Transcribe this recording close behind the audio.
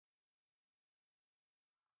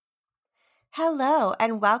Hello,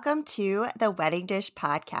 and welcome to the Wedding Dish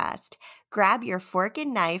Podcast. Grab your fork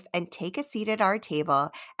and knife and take a seat at our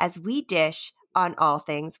table as we dish on all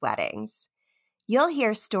things weddings. You'll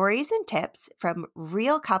hear stories and tips from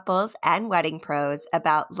real couples and wedding pros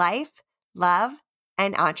about life, love,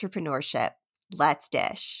 and entrepreneurship. Let's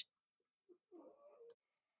dish.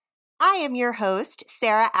 I am your host,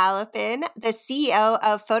 Sarah Alapin, the CEO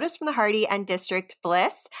of Photos from the Hardy and District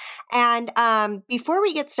Bliss. And before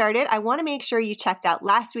we get started, I want to make sure you checked out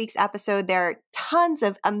last week's episode. There are tons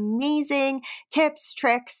of amazing tips,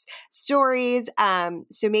 tricks, stories.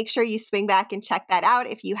 So make sure you swing back and check that out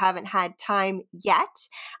if you haven't had time yet.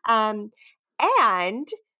 And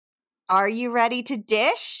are you ready to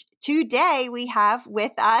dish? Today we have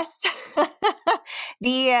with us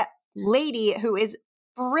the lady who is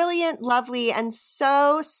brilliant, lovely, and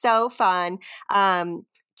so fun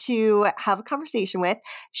to have a conversation with.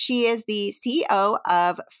 She is the CEO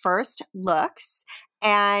of First Looks,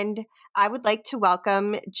 and I would like to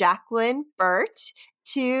welcome Jacqueline Burt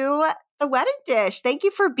to the Wedding Dish. Thank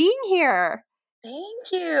you for being here.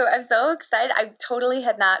 Thank you. I'm so excited. I totally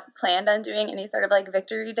had not planned on doing any sort of like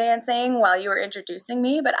victory dancing while you were introducing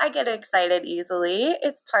me, but I get excited easily.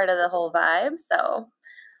 It's part of the whole vibe. So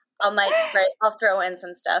I'll throw in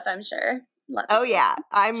some stuff, I'm sure. Oh yeah,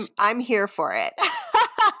 I'm here for it.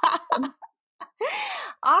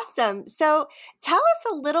 Awesome. So tell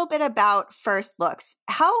us a little bit about First Looks.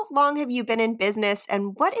 How long have you been in business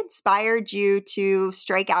and what inspired you to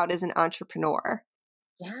strike out as an entrepreneur?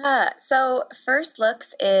 Yeah. So First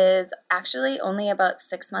Looks is actually only about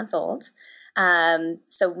 6 months old.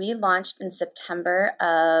 So we launched in September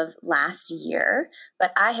of last year,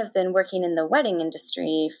 but I have been working in the wedding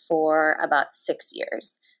industry for about 6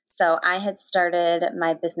 years. So I had started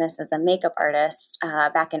my business as a makeup artist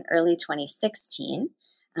back in early 2016.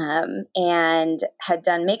 And had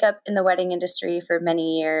done makeup in the wedding industry for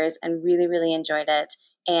many years and really enjoyed it.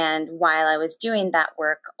 And while I was doing that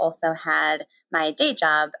work, also had my day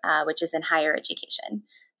job, which is in higher education.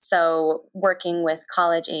 So working with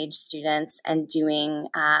college age students and doing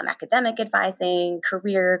academic advising,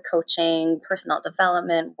 career coaching, personal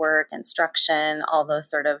development work, instruction, all those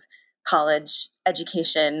sort of college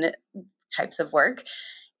education types of work.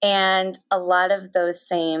 And a lot of those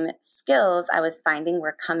same skills I was finding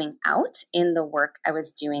were coming out in the work I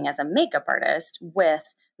was doing as a makeup artist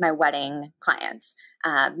with my wedding clients.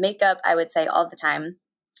 Makeup, I would say all the time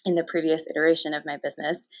in the previous iteration of my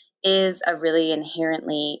business, is a really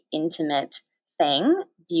inherently intimate thing.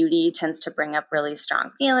 Beauty tends to bring up really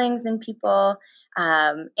strong feelings in people.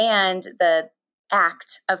 And the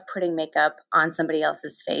act of putting makeup on somebody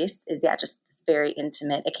else's face is, just very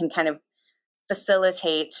intimate. It can kind of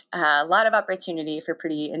facilitate a lot of opportunity for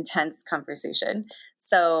pretty intense conversation.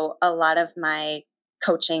 So a lot of my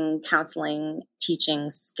coaching, counseling,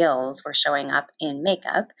 teaching skills were showing up in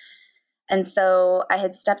makeup. And so I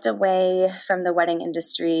had stepped away from the wedding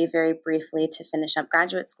industry very briefly to finish up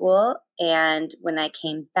graduate school. And when I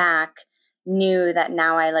came back, knew that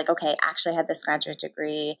now actually had this graduate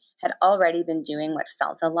degree, had already been doing what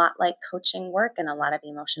felt a lot like coaching work and a lot of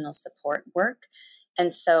emotional support work.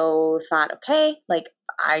 And so thought, okay,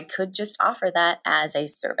 I could just offer that as a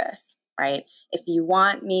service, right? If you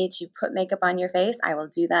want me to put makeup on your face, I will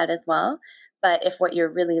do that as well. But if what you're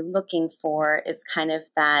really looking for is kind of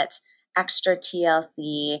that extra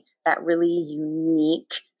TLC, that really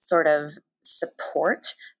unique sort of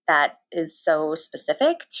support that is so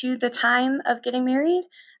specific to the time of getting married,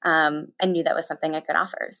 I knew that was something I could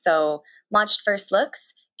offer. So launched First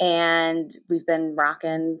Looks, and we've been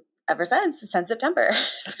rocking ever since September.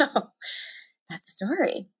 So that's the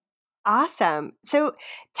story. Awesome. So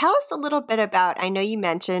tell us a little bit about, I know you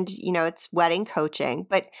mentioned, it's wedding coaching,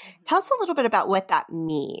 but tell us a little bit about what that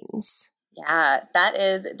means. Yeah, that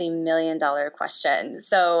is the $1 million question.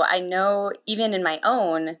 So I know even in my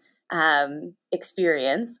own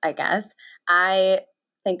experience, I guess, I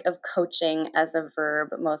think of coaching as a verb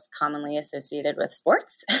most commonly associated with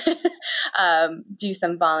sports. Do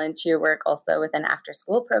some volunteer work also with an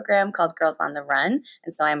after-school program called Girls on the Run.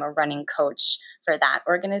 And so I'm a running coach for that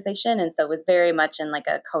organization. And so it was very much in like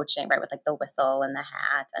a coaching, right, with like the whistle and the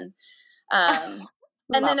hat.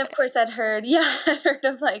 And then, of course, I'd heard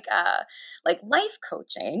of like life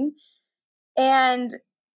coaching. And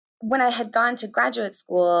when I had gone to graduate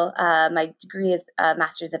school, my degree is a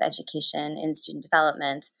Master's of Education in Student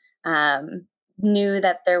Development, knew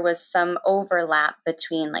that there was some overlap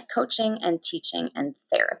between like coaching and teaching and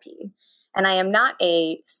therapy. And I am not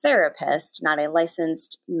a therapist, not a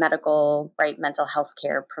licensed mental health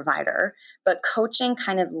care provider, but coaching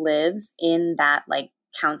kind of lives in that like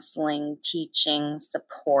counseling, teaching,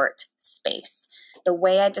 support space. The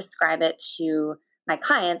way I describe it to my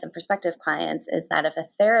clients and prospective clients is that if a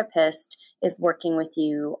therapist is working with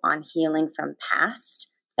you on healing from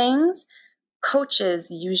past things,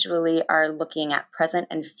 coaches usually are looking at present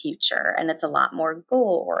and future, and it's a lot more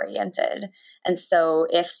goal oriented. And so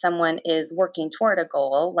if someone is working toward a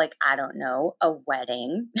goal, like, I don't know, a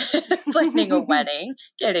wedding, planning a wedding,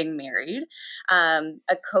 getting married,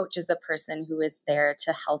 a coach is a person who is there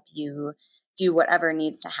to help you do whatever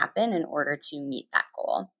needs to happen in order to meet that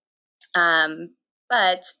goal.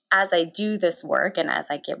 But as I do this work and as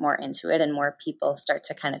I get more into it and more people start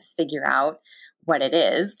to kind of figure out what it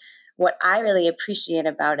is, what I really appreciate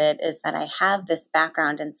about it is that I have this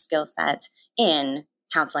background and skill set in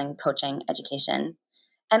counseling, coaching, education,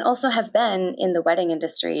 and also have been in the wedding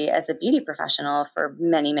industry as a beauty professional for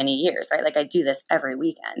many, many years, right? Like I do this every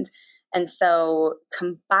weekend. And so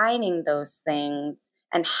combining those things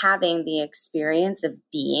and having the experience of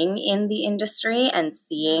being in the industry and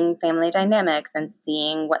seeing family dynamics and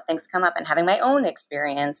seeing what things come up and having my own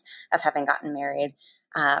experience of having gotten married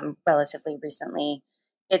relatively recently,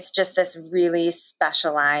 it's just this really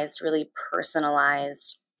specialized, really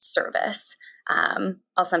personalized service.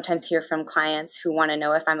 I'll sometimes hear from clients who want to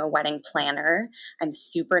know if I'm a wedding planner. I'm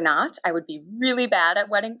super not. I would be really bad at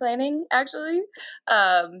wedding planning, actually.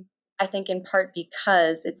 I think in part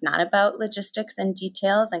because it's not about logistics and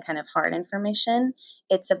details and kind of hard information.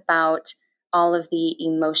 It's about all of the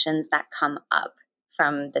emotions that come up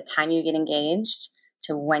from the time you get engaged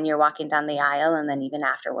to when you're walking down the aisle and then even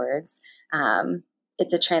afterwards.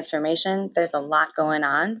 It's a transformation. There's a lot going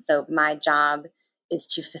on. So my job is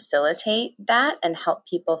to facilitate that and help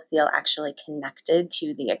people feel actually connected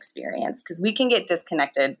to the experience, because we can get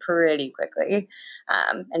disconnected pretty quickly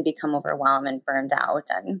and become overwhelmed and burned out.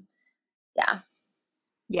 And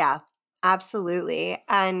Yeah, absolutely.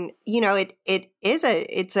 And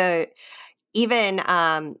it's a even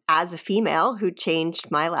as a female who changed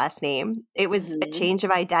my last name, it was a change of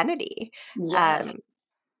identity. Yes.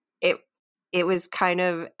 It it was kind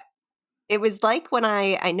of it was like when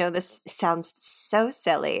I know this sounds so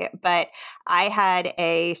silly, but I had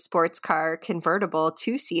a sports car convertible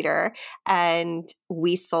two-seater, and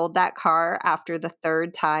we sold that car after the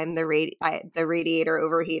third time the radiator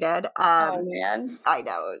overheated. Oh man. I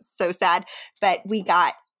know, it's so sad, but we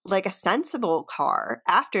got like a sensible car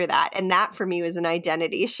after that, and that for me was an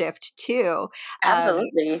identity shift too.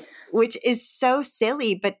 Absolutely. Which is so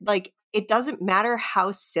silly, but like it doesn't matter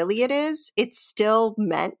how silly it is, it still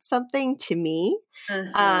meant something to me.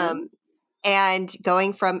 Mm-hmm. And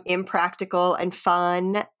going from impractical and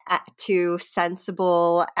fun to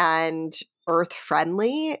sensible and earth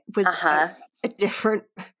friendly was a different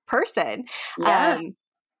person. Yeah.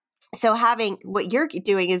 So having what you're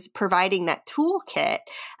doing is providing that toolkit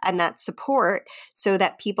and that support so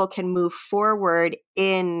that people can move forward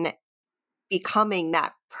in becoming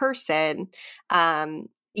that person,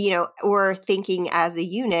 or thinking as a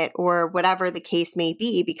unit or whatever the case may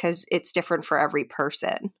be, because it's different for every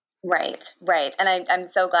person. Right, right. And I'm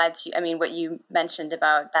so glad what you mentioned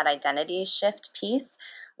about that identity shift piece,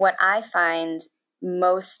 what I find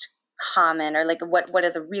most common, or like what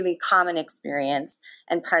is a really common experience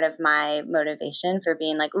and part of my motivation for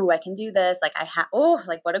being like, ooh, I can do this. Like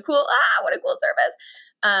what a cool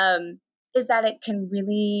service. Is that it can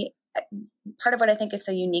really, part of what I think is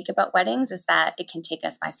so unique about weddings is that it can take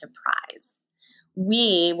us by surprise.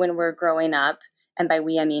 When we're growing up, and by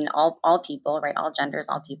we, I mean all people, right? All genders,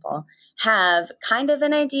 all people have kind of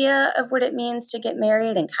an idea of what it means to get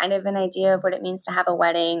married and kind of an idea of what it means to have a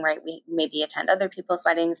wedding, right? We maybe attend other people's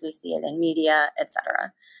weddings, we see it in media,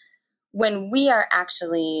 etc. When we are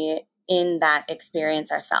actually in that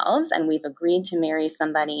experience ourselves and we've agreed to marry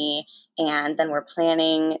somebody and then we're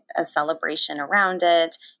planning a celebration around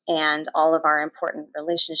it and all of our important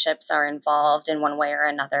relationships are involved in one way or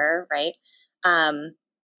another, right?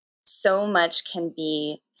 So much can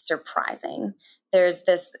be surprising. There's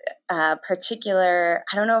this particular,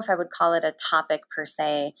 I don't know if I would call it a topic per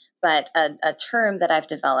se, but a term that I've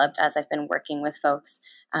developed as I've been working with folks.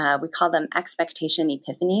 We call them expectation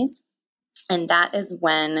epiphanies. And that is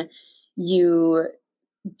when you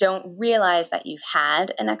don't realize that you've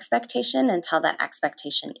had an expectation until that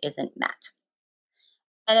expectation isn't met.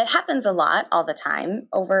 And it happens a lot all the time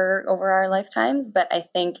over our lifetimes, but I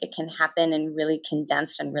think it can happen in really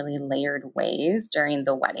condensed and really layered ways during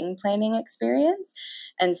the wedding planning experience.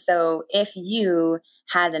 And so if you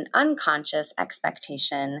had an unconscious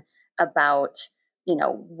expectation about,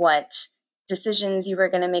 what decisions you were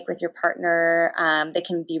going to make with your partner, they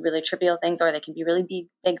can be really trivial things or they can be really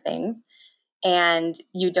big things. and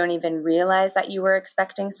you don't even realize that you were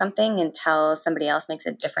expecting something until somebody else makes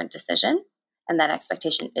a different decision and that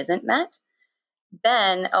expectation isn't met,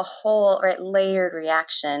 then a whole layered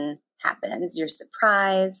reaction happens. You're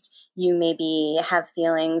surprised. You maybe have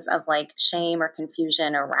feelings of like shame or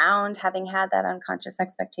confusion around having had that unconscious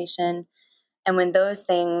expectation. And when those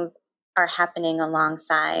things are happening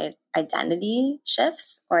alongside identity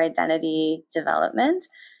shifts or identity development,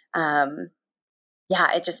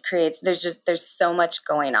 it just creates, there's so much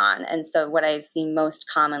going on. And so what I see most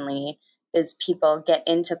commonly is people get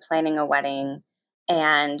into planning a wedding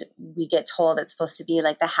and we get told it's supposed to be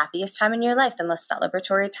like the happiest time in your life, the most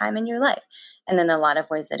celebratory time in your life. And in a lot of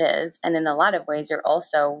ways it is. And in a lot of ways, you're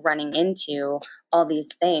also running into all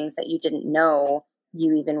these things that you didn't know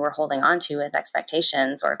you even were holding on to as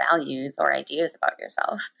expectations or values or ideas about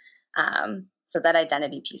yourself. So that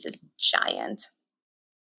identity piece is giant.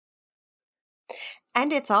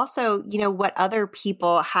 And it's also, what other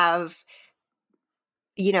people have,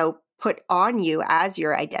 put on you as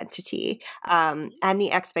your identity, and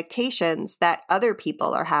the expectations that other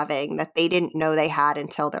people are having that they didn't know they had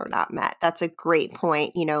until they're not met. That's a great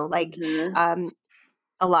point. Mm-hmm.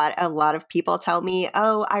 A lot of people tell me,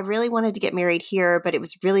 oh, I really wanted to get married here, but it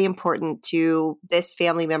was really important to this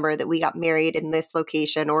family member that we got married in this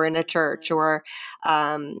location or in a church, or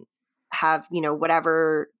have,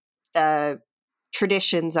 whatever the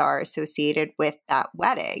traditions are associated with that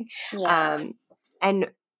wedding. Yeah.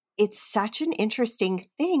 And it's such an interesting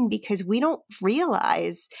thing because we don't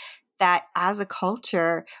realize that as a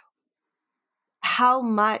culture, how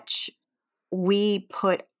much we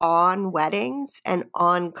put on weddings and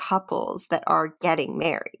on couples that are getting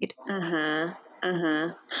married. Mm-hmm.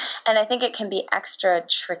 Mm-hmm. And I think it can be extra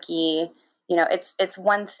tricky. It's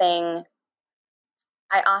one thing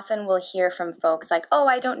I often will hear from folks like, "Oh,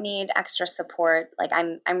 I don't need extra support. Like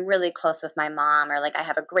I'm really close with my mom, or like I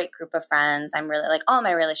have a great group of friends. I'm really like all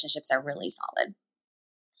my relationships are really solid."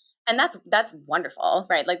 And that's wonderful,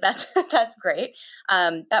 right? Like that's that's great.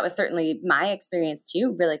 That was certainly my experience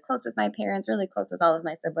too. Really close with my parents, really close with all of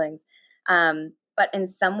my siblings. But in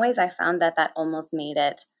some ways, I found that almost made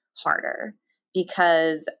it harder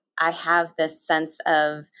because I have this sense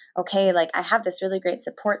of, okay, like I have this really great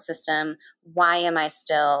support system. Why am I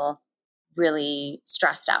still really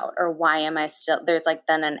stressed out? Or why am I still, there's like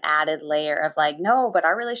then an added layer of like, no, but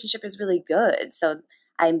our relationship is really good. So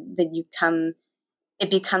then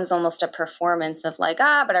it becomes almost a performance of like,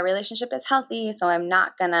 but our relationship is healthy. So I'm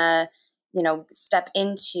not gonna, step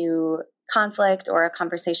into conflict or a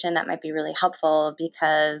conversation that might be really helpful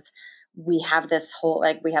because we have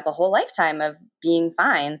we have a whole lifetime of being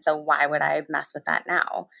fine. So why would I mess with that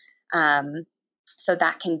now? So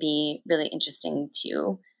that can be really interesting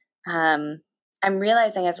too. I'm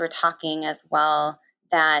realizing as we're talking as well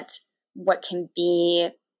that what can be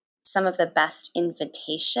some of the best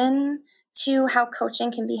invitation to how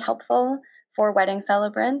coaching can be helpful for wedding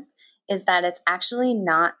celebrants is that it's actually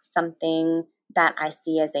not something that I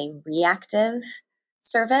see as a reactive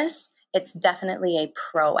service. It's definitely a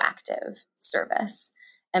proactive service.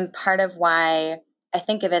 And part of why I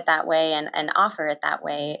think of it that way and offer it that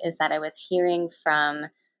way is that I was hearing from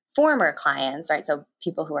former clients, right? So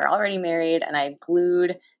people who are already married, and I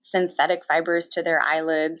glued synthetic fibers to their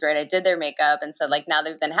eyelids, right? I did their makeup. And so like now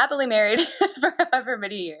they've been happily married for however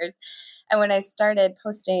many years. And when I started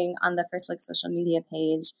posting on the First Look social media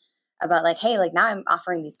page about like, hey, like now I'm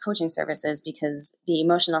offering these coaching services because the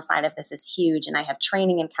emotional side of this is huge. And I have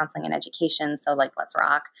training in counseling and education. So like, let's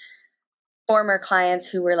rock. Former clients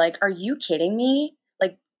who were like, are you kidding me?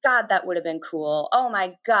 Like, God, that would have been cool. Oh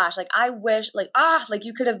my gosh. Like, I wish, like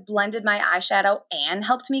you could have blended my eyeshadow and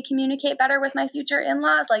helped me communicate better with my future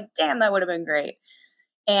in-laws. Like, damn, that would have been great.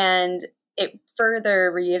 And it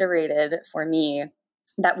further reiterated for me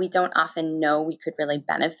that we don't often know we could really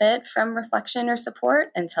benefit from reflection or support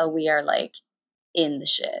until we are like in the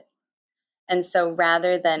shit. And so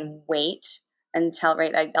rather than wait until,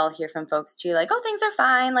 right, I'll hear from folks too, like, oh, things are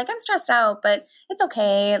fine. Like I'm stressed out, but it's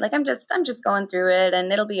okay. Like I'm just going through it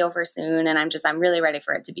and it'll be over soon. And I'm really ready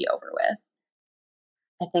for it to be over with.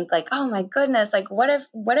 I think like, oh my goodness, like what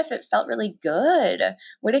if it felt really good?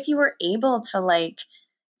 What if you were able to like,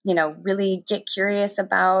 really get curious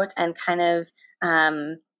about and kind of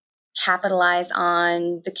capitalize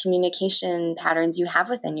on the communication patterns you have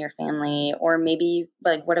within your family, or maybe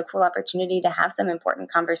like what a cool opportunity to have some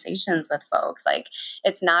important conversations with folks. Like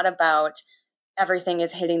it's not about everything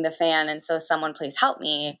is hitting the fan and so someone please help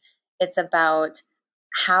me. It's about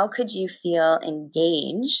how could you feel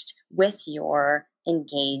engaged with your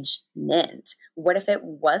engagement? What if it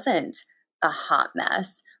wasn't a hot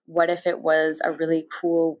mess? what if it was a really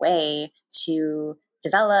cool way to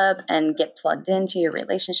develop and get plugged into your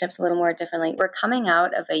relationships a little more differently? We're coming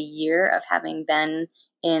out of a year of having been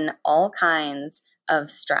in all kinds of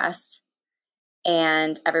stress,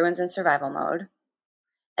 and everyone's in survival mode.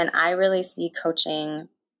 And I really see coaching,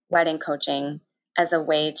 wedding coaching, as a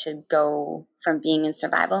way to go from being in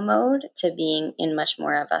survival mode to being in much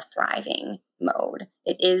more of a thriving mode.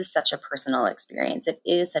 It is such a personal experience. It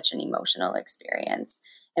is such an emotional experience.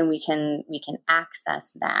 And we can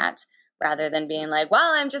access that rather than being like,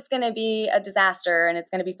 well, I'm just going to be a disaster and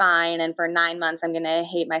it's going to be fine. And for 9 months, I'm going to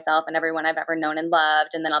hate myself and everyone I've ever known and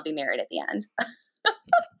loved. And then I'll be married at the end.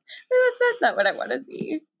 That's not what I want to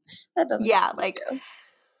see. That doesn't. Yeah. Like,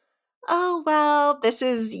 oh, well, this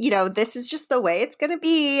is just the way it's going to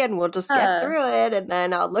be, and we'll just get through it. And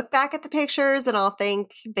then I'll look back at the pictures and I'll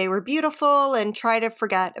think they were beautiful and try to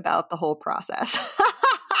forget about the whole process.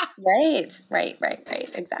 Right.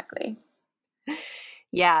 Exactly.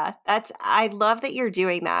 Yeah, I love that you're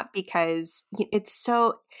doing that, because it's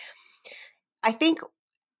so, I think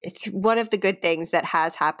one of the good things that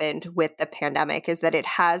has happened with the pandemic is that it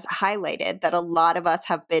has highlighted that a lot of us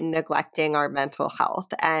have been neglecting our mental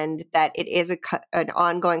health, and that it is an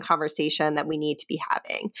ongoing conversation that we need to be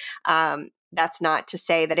having. That's not to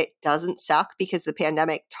say that it doesn't suck, because the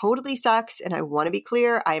pandemic totally sucks. And I want to be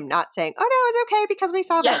clear, I am not saying, oh no, it's okay because we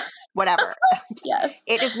saw this, whatever. Yes.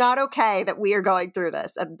 It is not okay that we are going through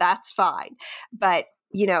this, and that's fine. But,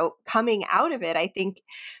 coming out of it, I think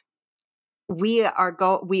we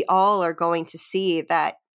all are going to see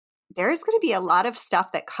that there's going to be a lot of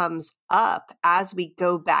stuff that comes up as we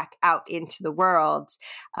go back out into the world.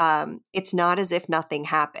 It's not as if nothing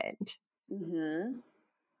happened.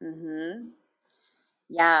 Mm-hmm. Mm-hmm.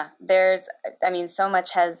 Yeah, so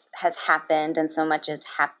much has happened and so much is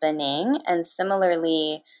happening. And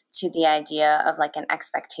similarly to the idea of like an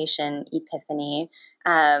expectation epiphany,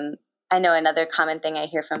 I know another common thing I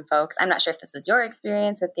hear from folks, I'm not sure if this was your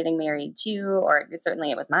experience with getting married too, or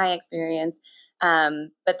certainly it was my experience,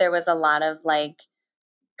 but there was a lot of like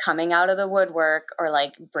coming out of the woodwork, or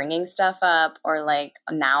like bringing stuff up, or like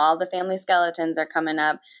now all the family skeletons are coming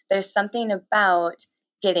up. There's something about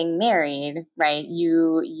getting married, right?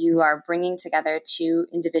 You are bringing together two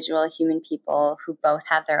individual human people who both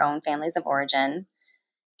have their own families of origin,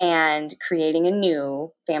 and creating a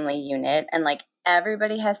new family unit. And like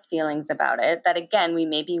everybody has feelings about it that, again, we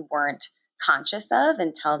maybe weren't conscious of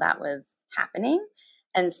until that was happening.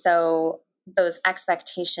 And so those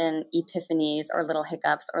expectation epiphanies, or little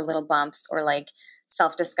hiccups, or little bumps, or like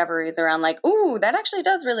self-discoveries around like, ooh, that actually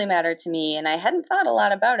does really matter to me, and I hadn't thought a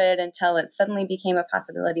lot about it until it suddenly became a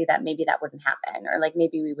possibility that maybe that wouldn't happen, or like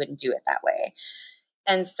maybe we wouldn't do it that way.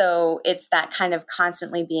 And so it's that kind of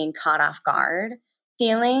constantly being caught off guard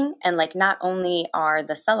feeling. And like, not only are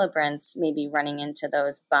the celebrants maybe running into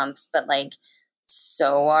those bumps, but like,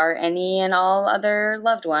 so are any and all other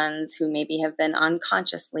loved ones who maybe have been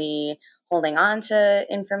unconsciously holding on to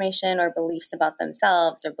information or beliefs about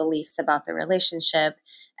themselves or beliefs about the relationship.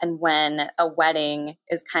 And when a wedding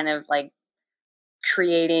is kind of like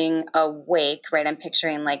creating a wake, right? I'm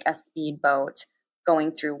picturing like a speedboat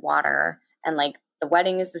going through water, and like the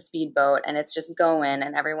wedding is the speedboat and it's just going,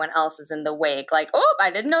 and everyone else is in the wake. Like, oh,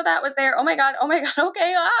 I didn't know that was there. Oh my God.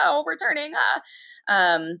 Okay. We're turning.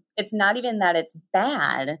 It's not even that it's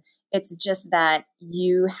bad. It's just that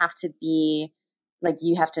you have to be like,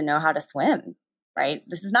 you have to know how to swim, right?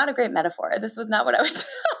 This is not a great metaphor. This was not what I was,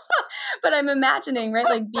 but I'm imagining, right?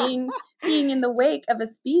 Like being in the wake of a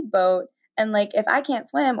speedboat. And like, if I can't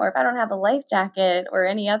swim, or if I don't have a life jacket, or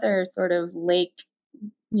any other sort of lake,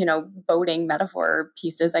 boating metaphor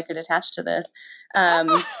pieces I could attach to this,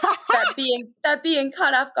 that being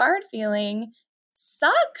caught off guard feeling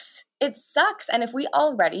sucks. It sucks. And if we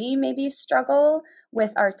already maybe struggle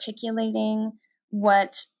with articulating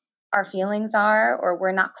what our feelings are, or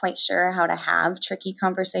we're not quite sure how to have tricky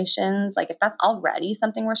conversations, like if that's already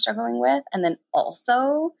something we're struggling with, and then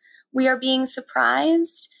also we are being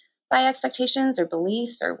surprised by expectations or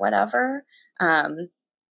beliefs or whatever,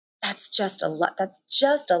 that's just a lot. It's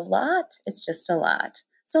just a lot.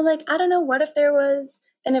 So like, I don't know, what if there was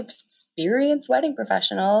an experienced wedding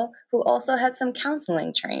professional who also had some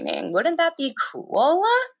counseling training? Wouldn't that be cool?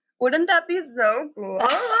 Wouldn't that be so cool?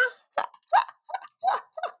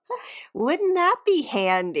 Wouldn't that be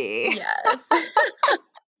handy? Yes.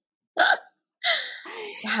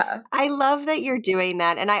 Yeah. I love that you're doing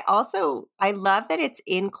that. And I love that it's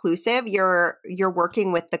inclusive. You're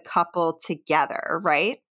working with the couple together,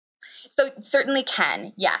 right? So it certainly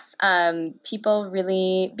can. Yes. People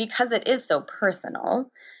really, because it is so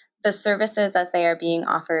personal, the services as they are being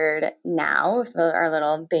offered now, for our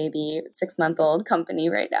little baby 6-month-old company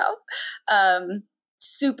right now,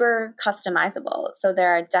 super customizable. So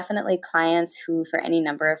there are definitely clients who, for any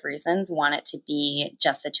number of reasons, want it to be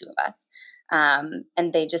just the two of us.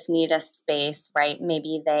 And they just need a space, right?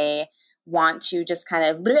 Maybe they want to just kind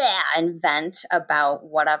of and vent about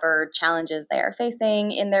whatever challenges they are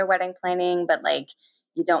facing in their wedding planning, but like,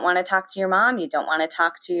 you don't want to talk to your mom, you don't want to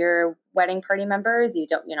talk to your wedding party members, you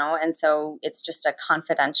don't, and so it's just a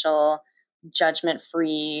confidential,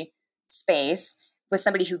 judgment-free space with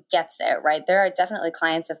somebody who gets it, right? There are definitely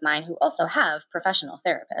clients of mine who also have professional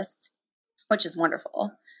therapists, which is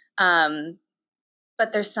wonderful.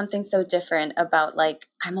 But there's something so different about, like,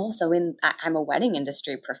 I'm a wedding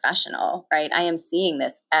industry professional, right? I am seeing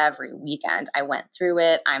this every weekend. I went through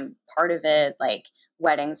it. I'm part of it. Like,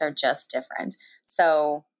 weddings are just different.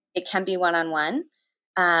 So it can be one-on-one.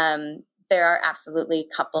 There are absolutely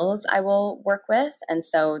couples I will work with. And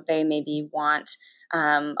so they maybe want,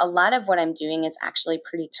 a lot of what I'm doing is actually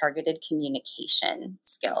pretty targeted communication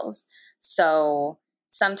skills. So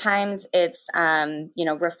sometimes it's,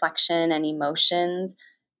 reflection and emotions.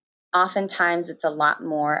 Oftentimes it's a lot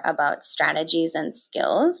more about strategies and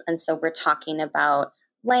skills. And so we're talking about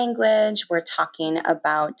language, we're talking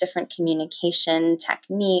about different communication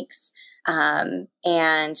techniques,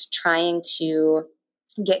 and trying to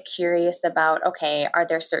get curious about, okay, are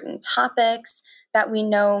there certain topics that we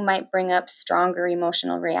know might bring up stronger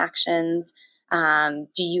emotional reactions? Do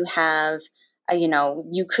you have,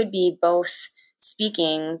 you could be both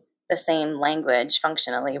speaking the same language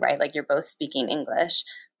functionally, right? Like you're both speaking English.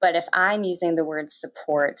 But if I'm using the word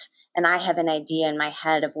support and I have an idea in my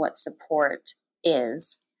head of what support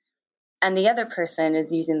is, and the other person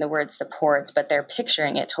is using the word support, but they're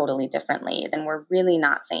picturing it totally differently, then we're really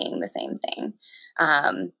not saying the same thing.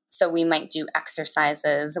 So we might do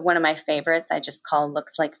exercises. One of my favorites I just call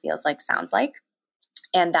looks like, feels like, sounds like.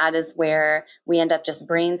 And that is where we end up just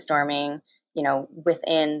brainstorming,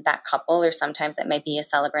 within that couple, or sometimes it might be a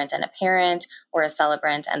celebrant and a parent, or a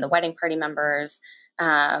celebrant and the wedding party members,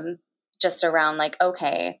 just around like,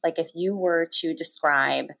 okay, like if you were to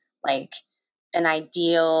describe like an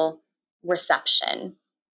ideal reception,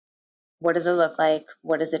 what does it look like?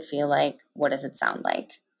 What does it feel like? What does it sound like?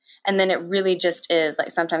 And then it really just is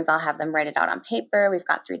like, sometimes I'll have them write it out on paper. We've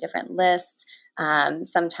got 3 different lists.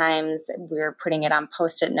 Sometimes we're putting it on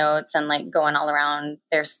Post-it notes and like going all around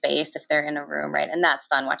their space if they're in a room, right? And that's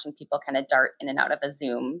fun, watching people kind of dart in and out of a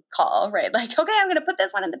Zoom call, right? Like, okay, I'm going to put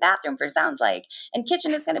this one in the bathroom for sounds like, and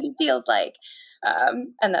kitchen is going to be feels like.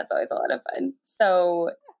 And that's always a lot of fun.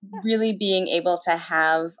 So really being able to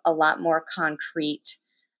have a lot more concrete,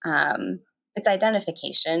 it's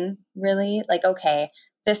identification, really, like, okay,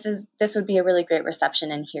 this would be a really great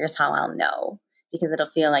reception, and here's how I'll know, because it'll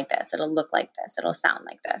feel like this, it'll look like this, it'll sound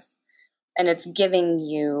like this. And it's giving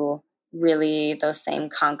you really those same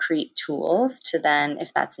concrete tools to then,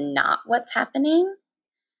 if that's not what's happening,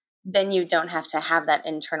 then you don't have to have that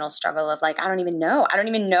internal struggle of like, I don't even know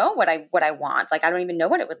what I want. Like, I don't even know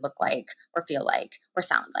what it would look like or feel like or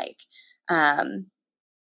sound like.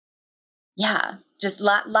 Yeah, just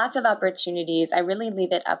lots of opportunities. I really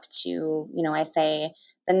leave it up to, I say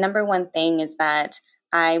the number one thing is that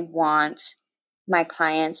I want my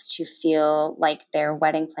clients to feel like their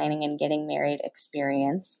wedding planning and getting married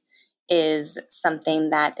experience is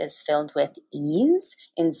something that is filled with ease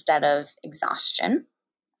instead of exhaustion.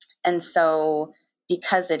 And so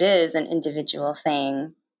because it is an individual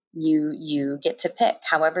thing, you get to pick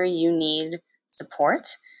however you need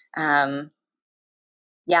support.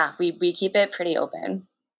 Yeah, we keep it pretty open.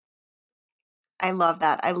 I love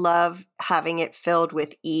that. I love having it filled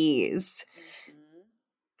with ease.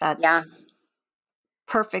 That's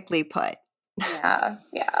perfectly put.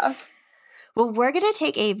 Yeah. Well, we're going to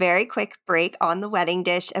take a very quick break on the wedding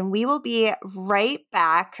dish, and we will be right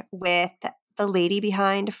back with the lady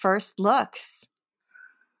behind First Looks.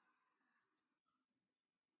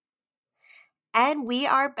 And we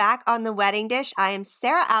are back on the wedding dish. I am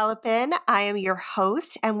Sarah Alapin. I am your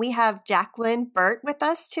host, and we have Jacqueline Burt with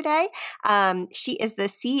us today. She is the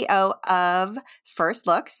CEO of First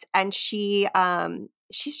Looks, and she's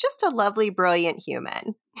just a lovely, brilliant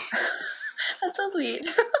human. That's so sweet.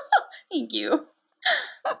 Thank you.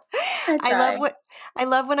 I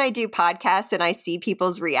love when I do podcasts and I see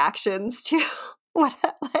people's reactions to what.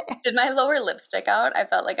 Did my lower lip stick out? I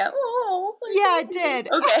felt like yeah, it did.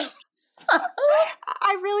 Okay.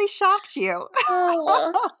 I really shocked you.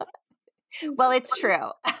 Oh, well, it's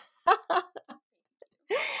true.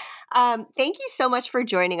 Thank you so much for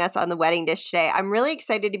joining us on the Wedding Dish today. I'm really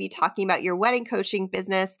excited to be talking about your wedding coaching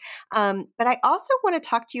business. But I also want to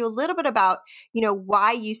talk to you a little bit about,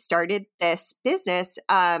 why you started this business,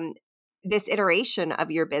 this iteration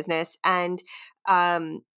of your business, and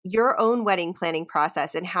your own wedding planning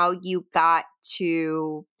process and how you got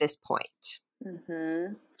to this point.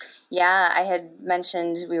 Mm-hmm. Yeah, I had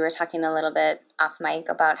mentioned we were talking a little bit off mic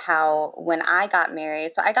about how when I got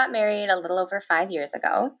married, so I got married a little over 5 years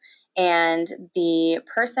ago, and the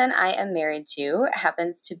person I am married to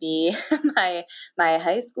happens to be my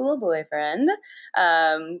high school boyfriend.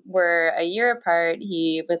 We're a year apart.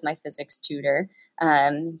 He was my physics tutor.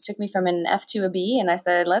 Took me from an F to a B, and I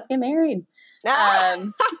said, "Let's get married." So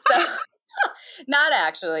not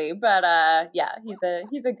actually, but yeah,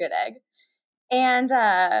 he's a good egg. And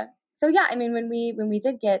so yeah, I mean, when we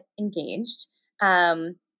did get engaged,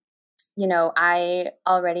 um, I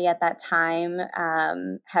already at that time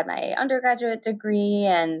had my undergraduate degree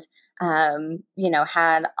and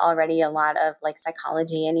had already a lot of like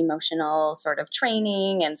psychology and emotional sort of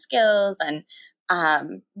training and skills, and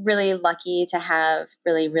really lucky to have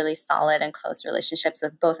really, really solid and close relationships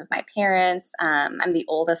with both of my parents. I'm the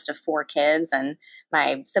oldest of four kids, and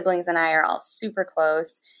my siblings and I are all super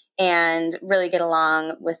close and really get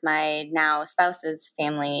along with my now spouse's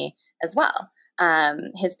family as well.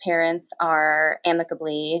 His parents are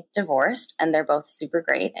amicably divorced, and they're both super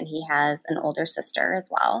great. And he has an older sister as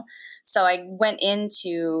well. So I went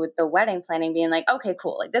into the wedding planning being like, okay,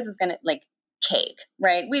 cool. Like this is going to like cake,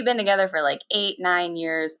 right? We've been together for like 8, 9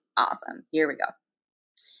 years. Awesome. Here we go.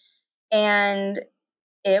 And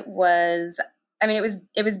it was, I mean,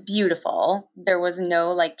 it was beautiful. There was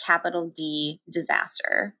no like capital D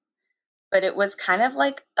disaster, but it was kind of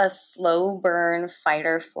like a slow burn fight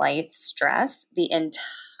or flight stress the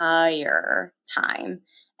entire time.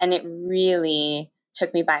 And it really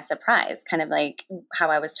took me by surprise, kind of like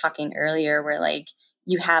how I was talking earlier, where like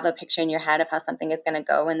you have a picture in your head of how something is going to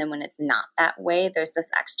go. And then when it's not that way, there's this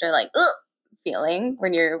extra like, ugh, feeling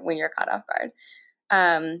when you're caught off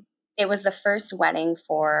guard. It was the first wedding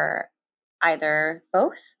for either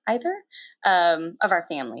of our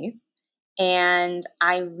families. And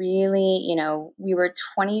I really, we were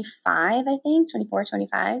 25, I think, 24,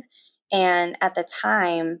 25. And at the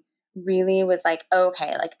time, really was like,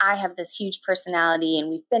 okay, like I have this huge personality and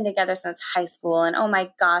we've been together since high school. And oh my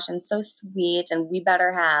gosh, and so sweet. And we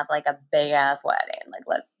better have like a big ass wedding. Like,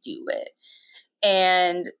 let's do it.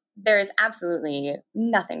 And there is absolutely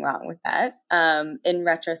nothing wrong with that. In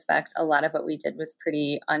retrospect, a lot of what we did was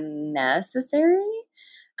pretty unnecessary.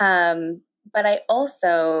 But I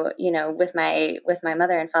also, with my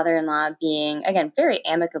mother and father-in-law being again very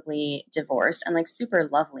amicably divorced and like super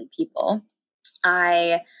lovely people,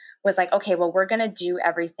 I was like, okay, well, we're gonna do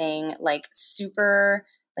everything like super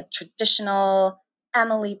like traditional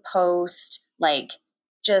Emily Post, like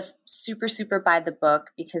just super super by the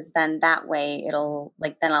book, because then that way it'll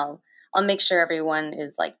like then I'll make sure everyone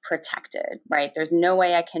is like protected, right? There's no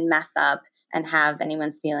way I can mess up and have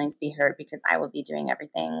anyone's feelings be hurt because I will be doing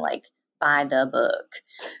everything like by the book,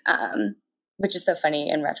 which is so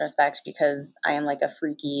funny in retrospect because I am like a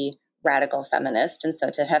freaky radical feminist, and so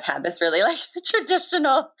to have had this really like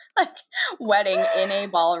traditional like wedding in a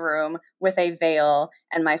ballroom with a veil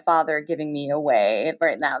and my father giving me away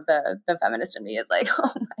right now, the feminist in me is like,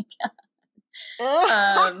 oh my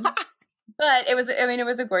god. But it was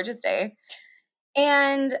a gorgeous day.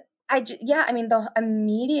 And the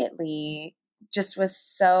immediately just was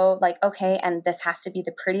so like, okay, and this has to be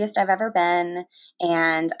the prettiest I've ever been.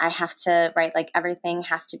 And I have to, right, like everything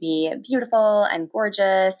has to be beautiful and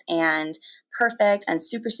gorgeous and perfect and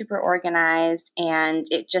super, super organized. And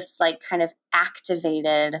it just like kind of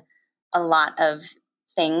activated a lot of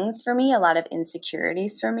things for me, a lot of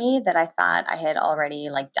insecurities for me that I thought I had already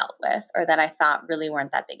like dealt with, or that I thought really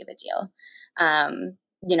weren't that big of a deal.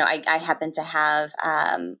 I happen to have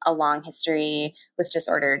a long history with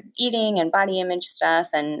disordered eating and body image stuff,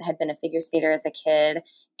 and had been a figure skater as a kid.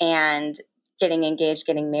 And getting engaged,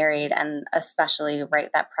 getting married, and especially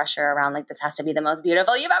that pressure around like this has to be the most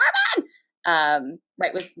beautiful you've ever been,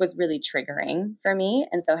 was really triggering for me,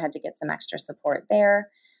 and so I had to get some extra support there.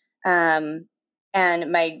 And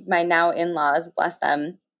my now in-laws, bless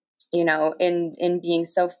them, in being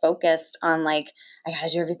so focused on like, I gotta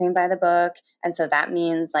do everything by the book. And so that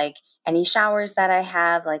means like any showers that I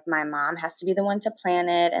have, like my mom has to be the one to plan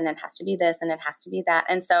it, and it has to be this and it has to be that.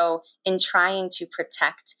 And so in trying to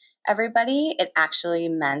protect everybody, it actually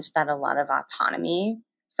meant that a lot of autonomy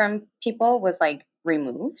from people was like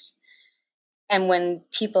removed. And when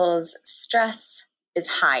people's stress is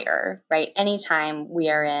higher, right? Anytime we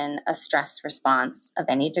are in a stress response of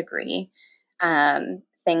any degree,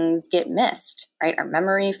 things get missed, right? Our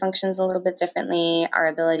memory functions a little bit differently. Our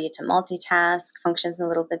ability to multitask functions a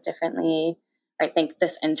little bit differently. I think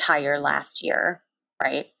this entire last year,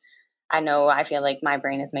 right? I feel like my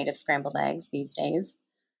brain is made of scrambled eggs these days.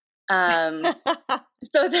 So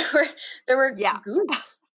there were Yeah.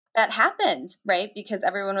 goofs that happened, right? Because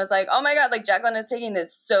everyone was like, oh my God, like Jacqueline is taking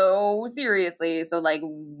this so seriously. So like,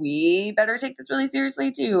 we better take this really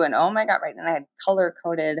seriously too. And oh my God, right. And I had color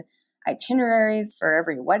coded itineraries for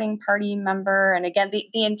every wedding party member. And again, the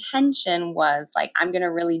intention was like, I'm going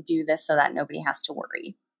to really do this so that nobody has to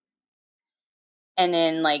worry. And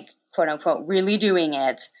in like, quote unquote, really doing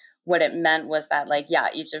it, what it meant was that like, yeah,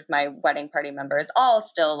 each of my wedding party members, all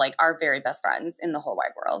still like our very best friends in the whole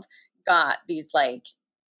wide world, got these like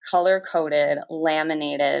color coded,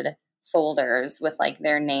 laminated folders with like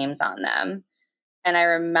their names on them. And I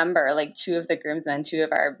remember like two of the groomsmen, two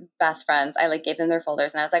of our best friends, I like gave them their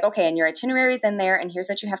folders and I was like, okay, and your itinerary's in there and here's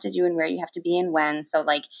what you have to do and where you have to be and when. So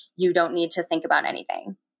like, you don't need to think about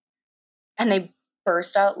anything. And they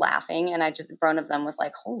burst out laughing. And one of them was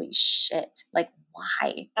like, holy shit, like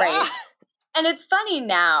why? Right. And it's funny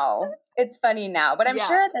now. But I'm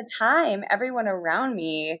sure at the time, everyone around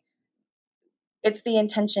me, it's the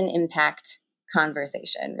intention impact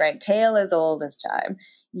conversation, right? Tale as old as time.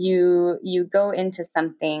 You go into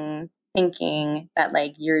something thinking that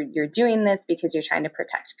like you're doing this because you're trying to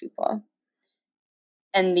protect people.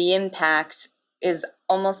 And the impact is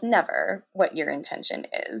almost never what your intention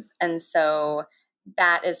is. And so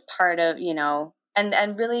that is part of,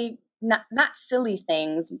 and really not silly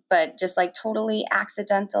things, but just like totally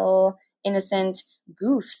accidental, innocent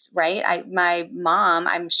goofs, right? My mom,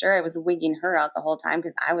 I'm sure I was wigging her out the whole time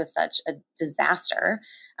because I was such a disaster.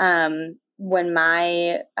 When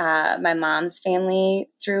my mom's family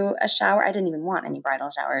threw a shower, I didn't even want any bridal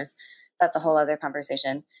showers. That's a whole other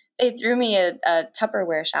conversation. They threw me a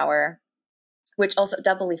Tupperware shower, which also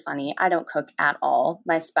doubly funny. I don't cook at all.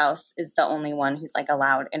 My spouse is the only one who's like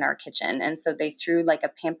allowed in our kitchen. And so they threw like a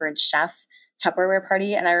pampered chef Tupperware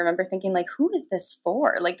party. And I remember thinking like, who is this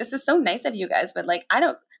for? Like, this is so nice of you guys, but I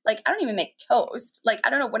don't even make toast. Like, I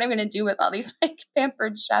don't know what I'm going to do with all these like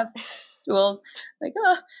pampered chef tools. Like,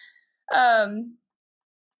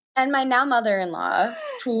 and my now mother-in-law,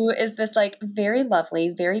 who is this like very lovely,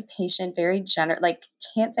 very patient, very generous, like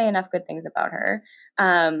can't say enough good things about her.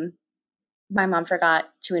 My mom forgot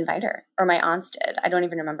to invite her, or my aunts did. I don't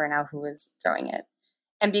even remember now who was throwing it.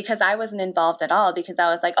 And because I wasn't involved at all, because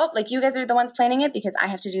I was like, oh, like you guys are the ones planning it because I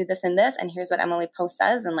have to do this and this, and here's what Emily Post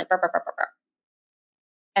says, and like, blah, blah, blah, blah, blah.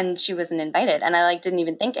 And she wasn't invited. And I like didn't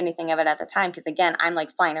even think anything of it at the time. Because again, I'm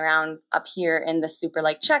like flying around up here in the super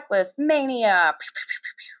like checklist mania.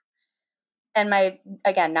 And my,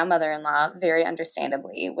 again, now mother-in-law, very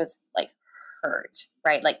understandably, was like hurt,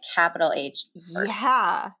 right? Like capital H hurt.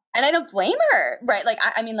 Yeah. And I don't blame her, right? Like,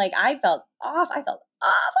 I mean, like I felt off. I felt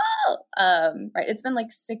awful. Right. It's been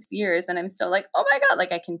like 6 years and I'm still like, oh my God,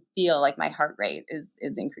 like I can feel like my heart rate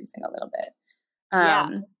is increasing a little bit.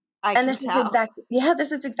 And this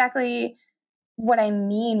is exactly what I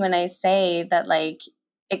mean when I say that, like,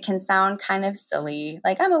 it can sound kind of silly.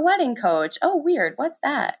 Like, I'm a wedding coach. Oh, weird. What's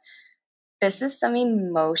that? This is some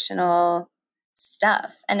emotional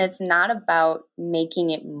stuff. And it's not about making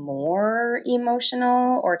it more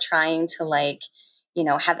emotional or trying to like,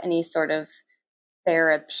 have any sort of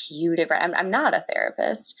therapeutic, I'm not a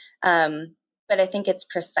therapist. But I think it's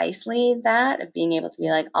precisely that of being able to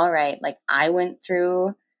be like, all right, like I went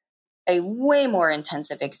through a way more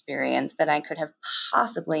intensive experience than I could have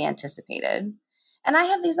possibly anticipated. And I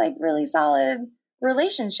have these like really solid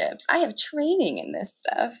relationships. I have training in this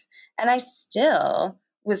stuff. And I still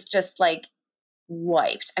was just like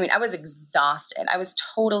wiped. I mean, I was exhausted. I was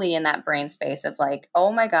totally in that brain space of like,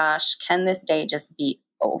 oh my gosh, can this day just be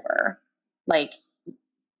over? Like,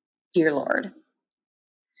 dear Lord.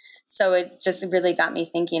 So it just really got me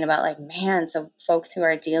thinking about like, man, so folks who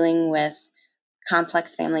are dealing with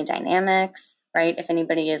complex family dynamics, right? If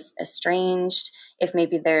anybody is estranged, if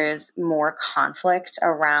maybe there's more conflict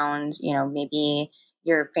around, maybe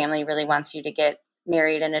your family really wants you to get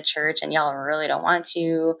married in a church and y'all really don't want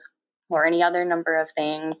to, or any other number of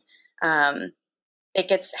things, it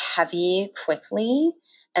gets heavy quickly.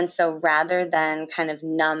 And so rather than kind of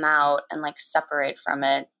numb out and like separate from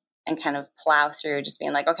it and kind of plow through just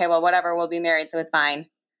being like, okay, well, whatever, we'll be married, so it's fine.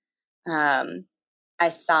 I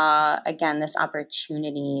saw, again, this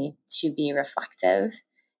opportunity to be reflective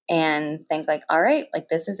and think like, all right, like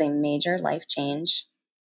this is a major life change.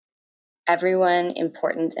 Everyone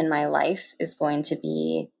important in my life is going to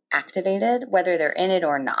be activated, whether they're in it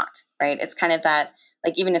or not, right? It's kind of that,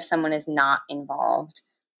 like, even if someone is not involved,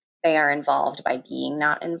 they are involved by being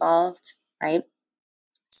not involved, right?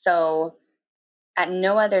 So at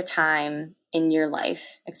no other time in your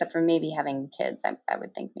life, except for maybe having kids, I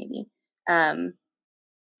would think maybe,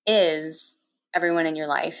 is everyone in your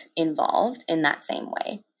life involved in that same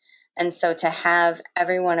way. And so to have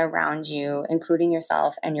everyone around you, including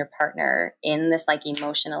yourself and your partner, in this like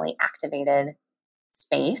emotionally activated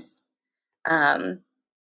space,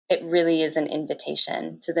 it really is an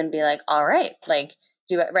invitation to then be like, all right, like,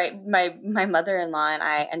 do it right. My mother-in-law and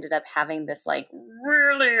I ended up having this like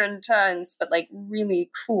really intense, but like really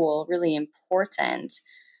cool, really important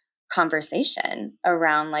conversation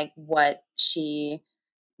around like what she,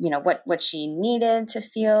 what she needed to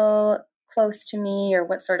feel close to me, or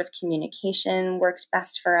what sort of communication worked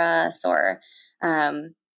best for us, or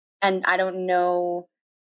and I don't know,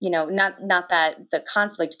 not that the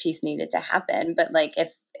conflict piece needed to happen, but like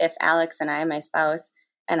if Alex and I, my spouse,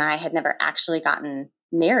 and I had never actually gotten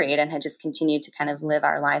married and had just continued to kind of live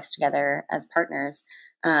our lives together as partners,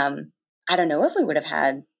 I don't know if we would have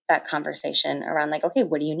had that conversation around like, okay,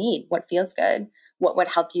 what do you need? What feels good? What would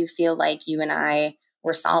help you feel like you and I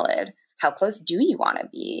were solid? How close do you want to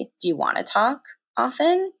be? Do you want to talk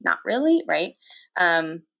often? Not really, right?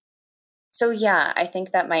 So yeah, I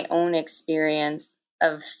think that my own experience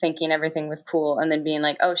of thinking everything was cool and then being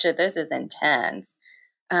like, oh shit, this is intense.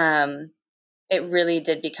 It really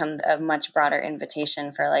did become a much broader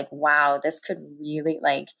invitation for like, wow, this could really,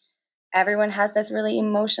 like, everyone has this really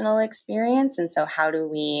emotional experience. And so how do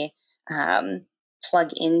we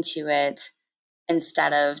plug into it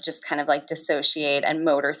instead of just kind of like dissociate and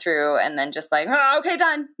motor through and then just like, oh, okay,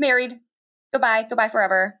 done, married, goodbye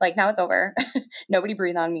forever. Like, now it's over. Nobody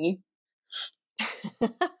breathe on me.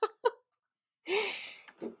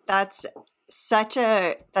 It's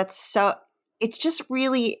just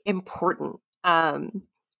really important.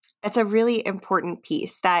 It's a really important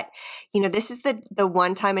piece that, this is the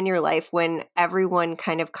one time in your life when everyone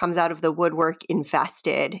kind of comes out of the woodwork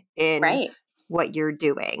invested in Right. what you're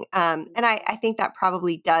doing. And I think that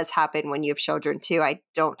probably does happen when you have children too. I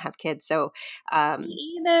don't have kids, so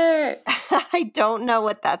Me either. I don't know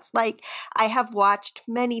what that's like. I have watched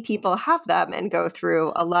many people have them and go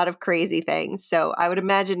through a lot of crazy things. So I would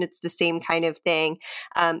imagine it's the same kind of thing.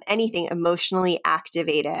 Anything emotionally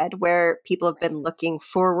activated where people have been looking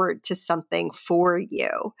forward to something for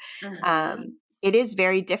you. Mm-hmm. It is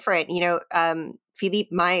very different. Philippe,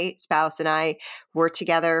 my spouse, and I were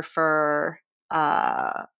together for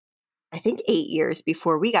I think 8 years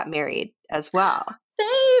before we got married as well.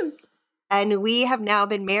 Same. And we have now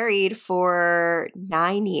been married for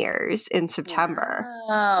 9 years in September,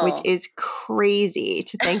 Wow. which is crazy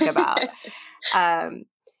to think about.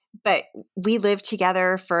 But we lived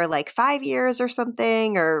together for like 5 years or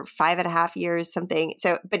something, or 5.5 years, something.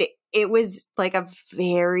 So, but it was like a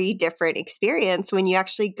very different experience when you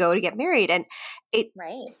actually go to get married. And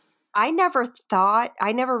right. I never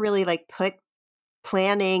really like put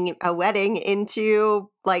planning a wedding into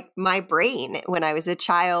like my brain when I was a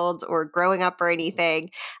child or growing up or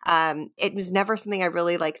anything. It was never something I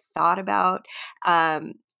really like thought about.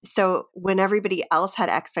 So when everybody else had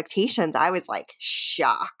expectations, I was like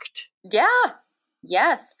shocked. Yeah.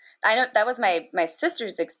 Yes. I know that was my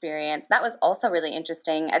sister's experience. That was also really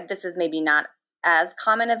interesting. This is maybe not as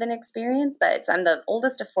common of an experience, but I'm the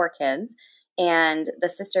oldest of 4 kids, and the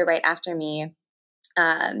sister right after me,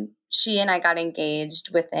 she and I got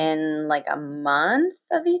engaged within like a month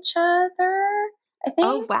of each other, I think.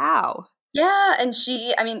 Oh, wow. Yeah. And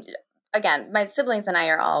again, my siblings and I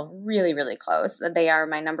are all really, really close. They are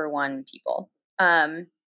my number one people. And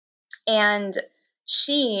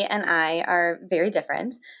she and I are very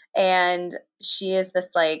different. And she is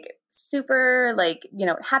this like super, like,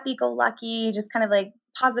 happy go lucky, just kind of like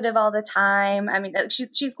positive all the time. I mean,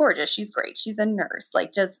 she's gorgeous. She's great. She's a nurse.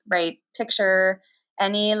 Like, just right, picture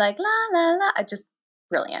any like la la la, just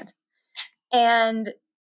brilliant. And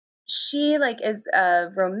she like is a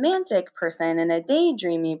romantic person and a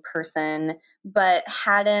daydreamy person, but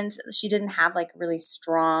she didn't have like really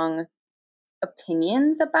strong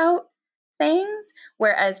opinions about things.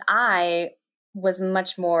 Whereas I was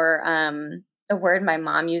much more, the word my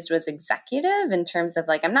mom used was executive, in terms of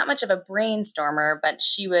like, I'm not much of a brainstormer, but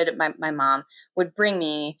my mom would bring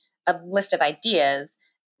me a list of ideas,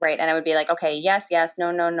 right? And I would be like, okay, yes, yes,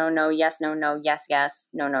 no, no, no, no, yes, no, no, yes, yes,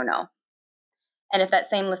 no, no, no. And if that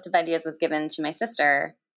same list of ideas was given to my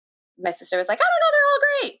sister was like, I don't know, they're all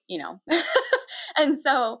great, And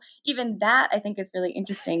so even that, I think, is really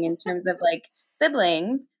interesting in terms of like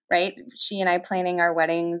siblings, right? She and I planning our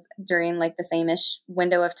weddings during like the same-ish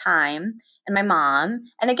window of time, and my mom.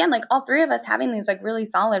 And again, like all three of us having these like really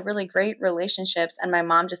solid, really great relationships, and my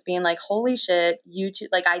mom just being like, holy shit, you two,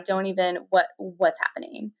 like I don't even what's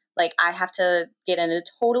happening. Like I have to get in a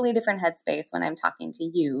totally different headspace when I'm talking to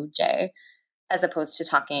you, Jay, as opposed to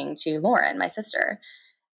talking to Lauren, my sister.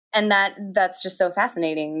 And that's just so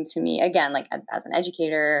fascinating to me. Again, like as an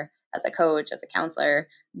educator, as a coach, as a counselor,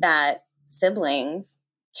 that siblings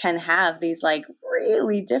can have these like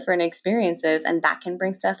really different experiences, and that can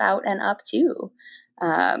bring stuff out and up too.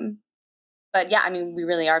 But yeah, I mean, we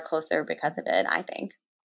really are closer because of it, I think.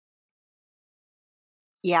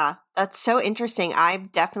 Yeah, that's so interesting. I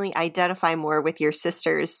definitely identify more with your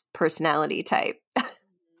sister's personality type.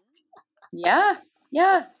 Yeah.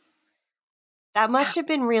 Yeah. That must have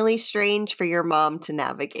been really strange for your mom to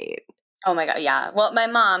navigate. Oh my God. Yeah. Well, my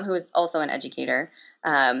mom, who is also an educator,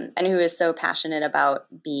 and who is so passionate about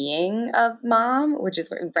being a mom, which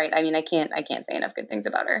is right. I mean, I can't say enough good things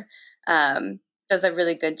about her. Does a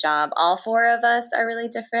really good job. All four of us are really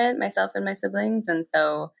different, myself and my siblings. And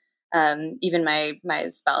so, even my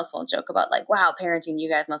spouse will joke about like, wow, parenting you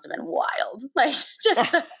guys must have been wild. Like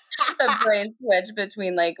just the brain switch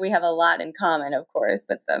between like, we have a lot in common, of course,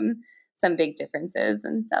 but some big differences.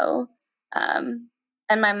 And so, um,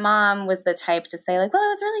 and my mom was the type to say like, well, it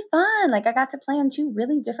was really fun. Like I got to plan two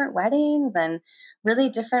really different weddings and really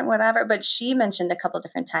different whatever. But she mentioned a couple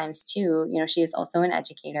different times too, she is also an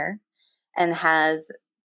educator and has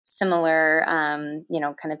similar,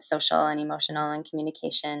 kind of social and emotional and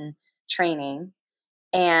communication training.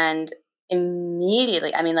 And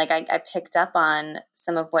immediately, I mean, like I picked up on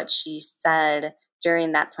some of what she said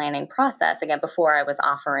during that planning process, again, before I was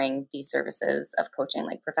offering these services of coaching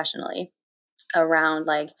like professionally, around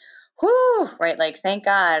like, whoo, right? Like, thank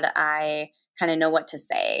God I kind of know what to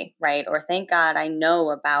say, right? Or thank God I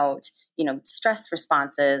know about, stress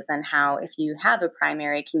responses and how if you have a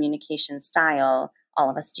primary communication style,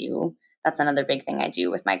 all of us do. That's another big thing I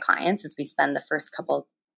do with my clients is we spend the first couple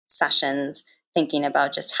sessions thinking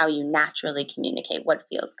about just how you naturally communicate, what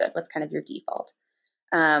feels good, what's kind of your default.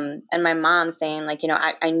 And my mom saying like,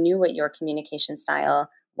 I knew what your communication style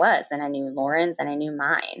was, and I knew Lauren's and I knew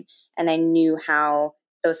mine, and I knew how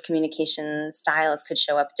those communication styles could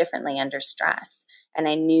show up differently under stress. And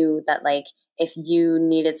I knew that like if you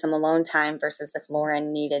needed some alone time versus if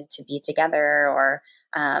Lauren needed to be together, or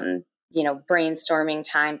brainstorming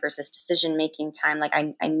time versus decision making time, like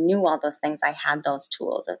I knew all those things. I had those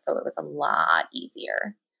tools, and so it was a lot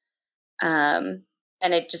easier.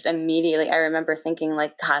 And it just immediately, I remember thinking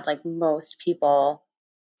like, God, like most people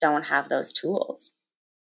don't have those tools.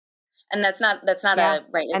 And that's not Yeah. a,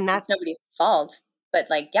 right. And It's that's, nobody's fault, but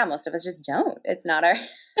like, yeah, most of us just don't. It's not our,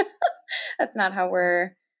 that's not how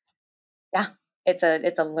we're, yeah, it's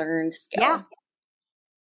a learned yeah. skill.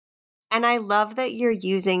 And I love that you're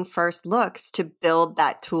using First Looks to build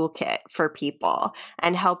that toolkit for people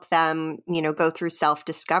and help them, go through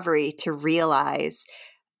self-discovery to realize,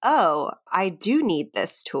 oh, I do need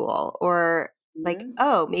this tool. Or like, Mhm.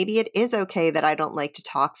 oh, maybe it is okay that I don't like to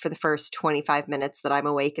talk for the first 25 minutes that I'm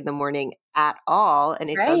awake in the morning at all. And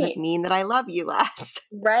it doesn't Right. mean that I love you less.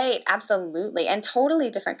 Right, absolutely. And totally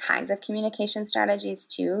different kinds of communication strategies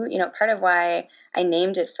too. Part of why I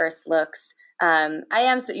named it First Looks. I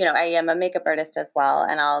am a makeup artist as well,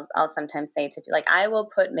 and I'll sometimes say to people like, I will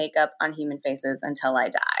put makeup on human faces until I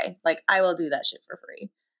die. Like I will do that shit for free.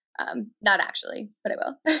 Not actually, but I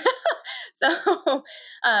will. So,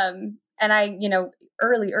 and I,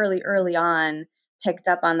 early on picked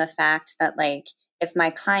up on the fact that like if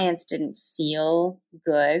my clients didn't feel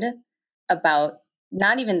good about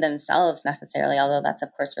not even themselves necessarily, although that's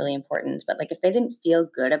of course really important, but like if they didn't feel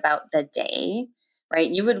good about the day,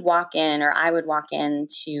 right? You would walk in, or I would walk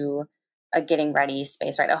into a getting ready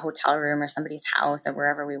space, right? A hotel room or somebody's house or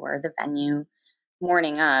wherever we were, the venue,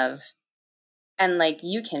 morning of, and like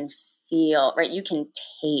you can feel, right? You can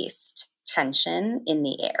taste tension in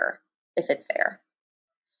the air if it's there.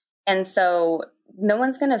 And so no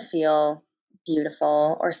one's going to feel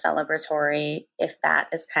beautiful or celebratory if that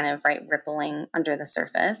is kind of right rippling under the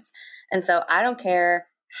surface. And so I don't care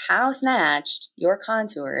how snatched your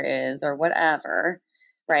contour is or whatever,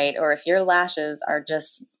 right? Or if your lashes are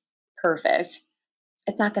just perfect,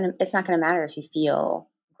 it's not going to matter if you feel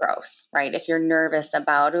gross, right? If you're nervous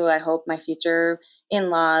about, oh, I hope my future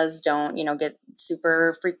in-laws don't, get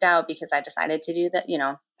super freaked out because I decided to do that.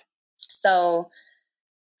 So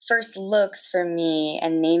First Looks for me,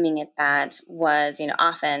 and naming it that was,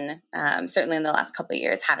 often, certainly in the last couple of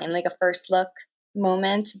years, having like a first look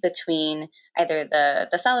moment between either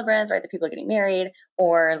the celebrants, right, the people getting married,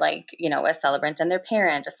 or like, a celebrant and their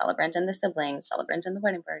parent, a celebrant and the siblings, celebrant and the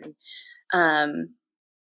wedding party.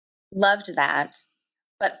 Loved that.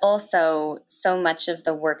 But also, so much of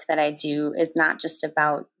the work that I do is not just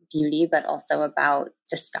about beauty, but also about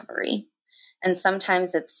discovery. And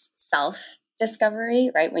sometimes it's self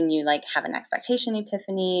discovery, right? When you like have an expectation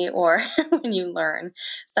epiphany, or when you learn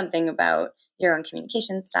something about your own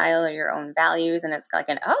communication style or your own values, and it's like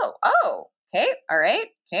okay, all right,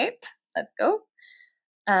 okay, let's go.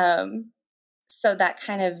 So that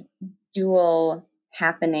kind of dual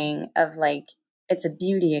happening of like, it's a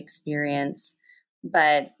beauty experience,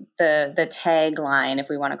 but the tagline, if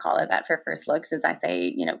we want to call it that, for First Looks is, I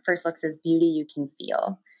say, First Looks is beauty you can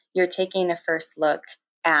feel. You're taking a first look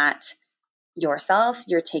at yourself.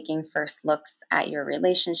 You're taking first looks at your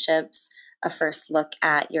relationships, a first look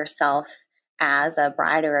at yourself as a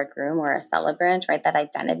bride or a groom or a celebrant, right? That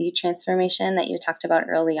identity transformation that you talked about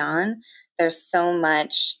early on. There's so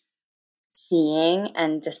much seeing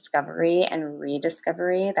and discovery and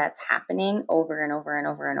rediscovery that's happening over and over and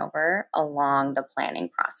over and over along the planning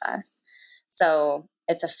process. So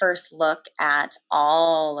it's a first look at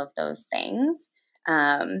all of those things.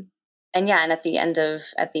 And at the end of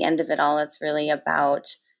it all, it's really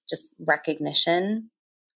about just recognition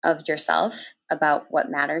of yourself, about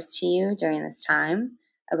what matters to you during this time,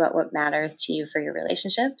 about what matters to you for your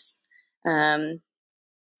relationships. And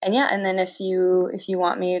then if you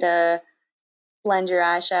want me to blend your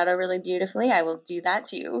eyeshadow really beautifully, I will do that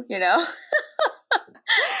too,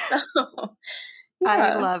 So,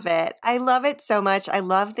 I love it. I love it so much. I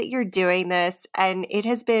love that you're doing this, and it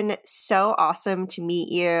has been so awesome to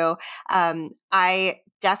meet you. I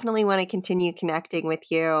definitely want to continue connecting with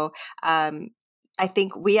you. I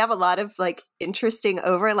think we have a lot of like interesting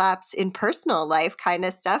overlaps in personal life kind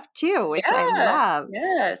of stuff too, which I love.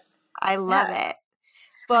 Yes. I love it.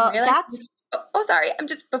 Well, that's... sorry. I'm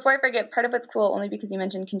just, before I forget, part of what's cool, only because you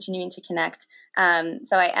mentioned continuing to connect. So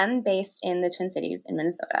I am based in the Twin Cities in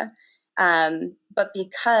Minnesota. But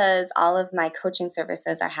because all of my coaching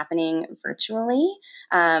services are happening virtually,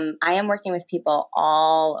 I am working with people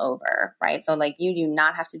all over, right? So like, you do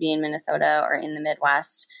not have to be in Minnesota or in the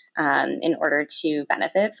Midwest in order to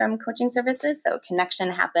benefit from coaching services. So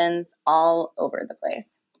connection happens all over the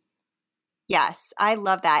place. Yes, I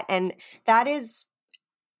love that. And that is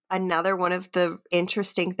another one of the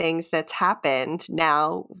interesting things that's happened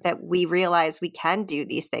now that we realize we can do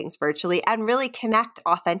these things virtually and really connect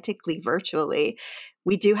authentically virtually.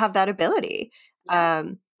 We do have that ability. Yeah.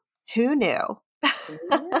 Who knew?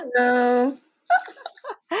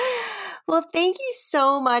 Well, thank you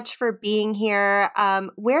so much for being here.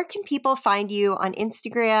 Where can people find you on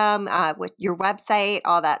Instagram, with your website,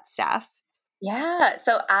 all that stuff? Yeah,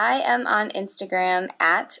 so I am on Instagram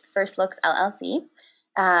at First Looks LLC.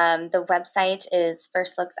 The website is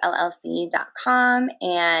firstlooksllc.com,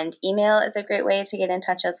 and email is a great way to get in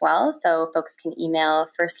touch as well. So folks can email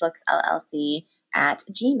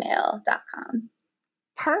firstlooksllc@gmail.com.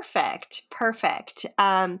 Perfect.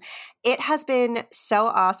 It has been so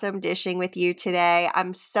awesome dishing with you today.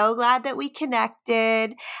 I'm so glad that we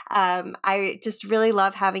connected. I just really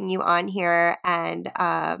love having you on here, and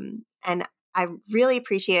I really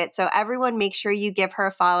appreciate it. So everyone, make sure you give her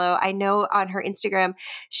a follow. I know on her Instagram,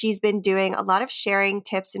 she's been doing a lot of sharing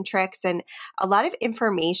tips and tricks and a lot of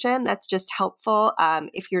information that's just helpful.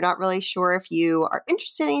 If you're not really sure if you are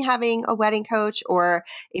interested in having a wedding coach, or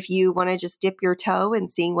if you want to just dip your toe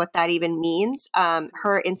and seeing what that even means,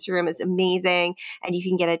 her Instagram is amazing, and you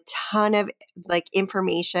can get a ton of like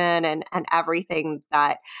information and everything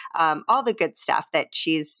that all the good stuff that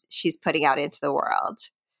she's putting out into the world.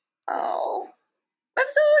 Oh, I'm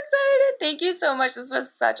so excited. Thank you so much. This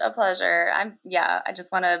was such a pleasure. I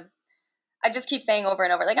just keep saying over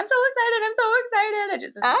and over, like, I'm so excited.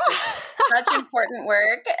 This is such important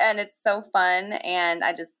work, and it's so fun. And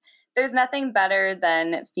there's nothing better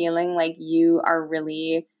than feeling like you are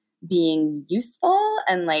really being useful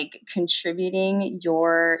and like contributing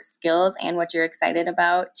your skills and what you're excited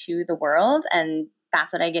about to the world. And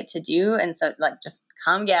that's what I get to do. And so like, just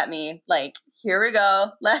come get me. Like, here we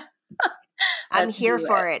go. I'm here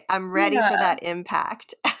for it. I'm ready for that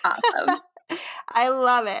impact. Awesome. I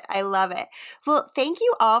love it. Well, thank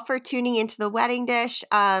you all for tuning into The Wedding Dish.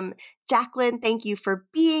 Jacqueline, thank you for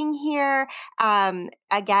being here.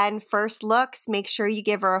 Again, First Looks, make sure you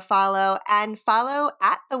give her a follow, and follow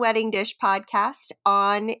at The Wedding Dish Podcast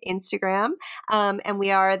on Instagram. And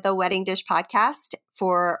we are The Wedding Dish Podcast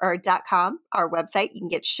 .com, our website. You can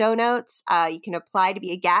get show notes. You can apply to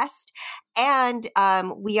be a guest. And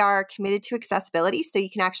we are committed to accessibility. So you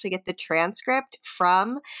can actually get the transcript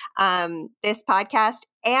from this podcast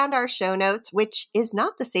and our show notes, which is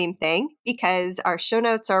not the same thing because our show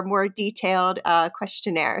notes are more detailed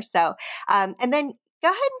questionnaire. So, and then go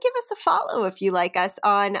ahead and give us a follow if you like us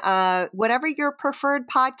on whatever your preferred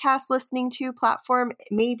podcast listening to platform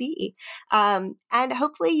may be. And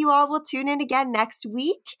hopefully you all will tune in again next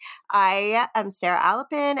week. I am Sarah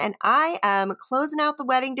Alapin, and I am closing out the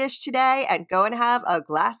wedding dish today and go and have a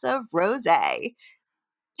glass of rosé.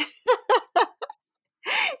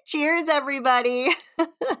 Cheers, everybody.